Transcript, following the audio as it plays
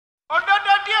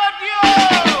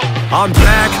I'm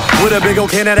back with a big old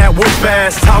can of that whoop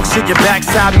ass. Talk shit, your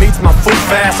backside meets my foot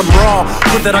fast. I'm raw,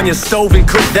 put that on your stove and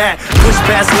cook that. Push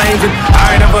past lanes and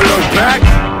I ain't never look back.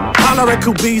 Holler at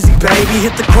Kublakai, baby.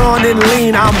 Hit the cron and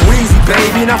lean, I'm wheezy,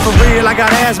 baby. Not for real, I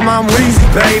got asthma, I'm wheezy,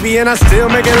 baby. And I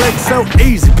still make it look so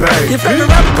easy, baby. Your favorite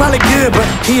rapper probably good, but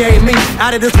he ain't me.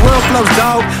 Out of this world flows,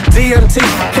 dog, DMT.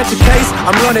 Catch a case,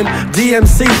 I'm running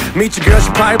DMC. Meet your girl, she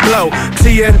probably blow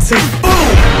TNT. Boom!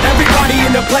 Everybody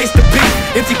in the place to be.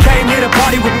 If you came here to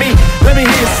party with me, let me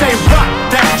hear you say rock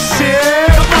that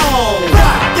shit. Come on,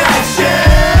 rock that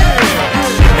shit.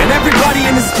 And everybody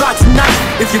in the spot tonight,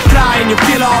 if you fly and you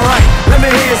feel alright, let me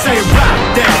hear you say rock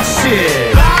that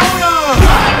shit. Rock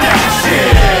that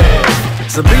shit.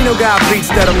 Sabino got beats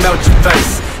that'll melt your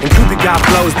face, and Kublakai got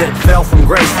flows that fell from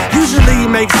grace. Usually he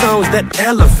makes songs that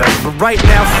elevate, but right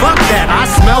now, fuck that, I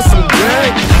smell some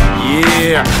dirt.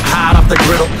 Yeah, hot off the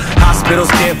griddle.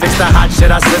 Hospitals can't fix the hot shit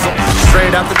I sizzle.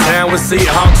 Straight out the town with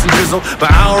Seahawks and drizzle.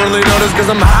 But I don't really notice cause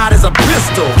I'm hot as a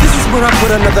pistol. This is where I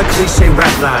put another cliche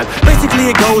rap line. Basically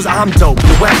it goes, I'm dope,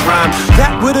 you whack rhyme.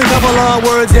 That with a couple long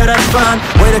words, yeah that's fine.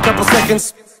 Wait a couple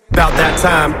seconds, about that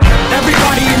time.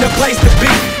 Everybody in the place to be.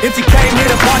 If you came here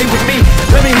to party with me,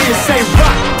 let me hear you say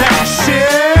rock that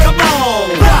shit. Come on,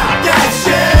 rock that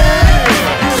shit.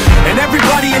 And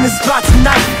everybody in the spot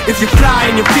tonight, if you fly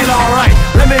and you feel alright,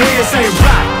 let me hear you say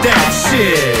rock that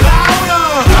shit.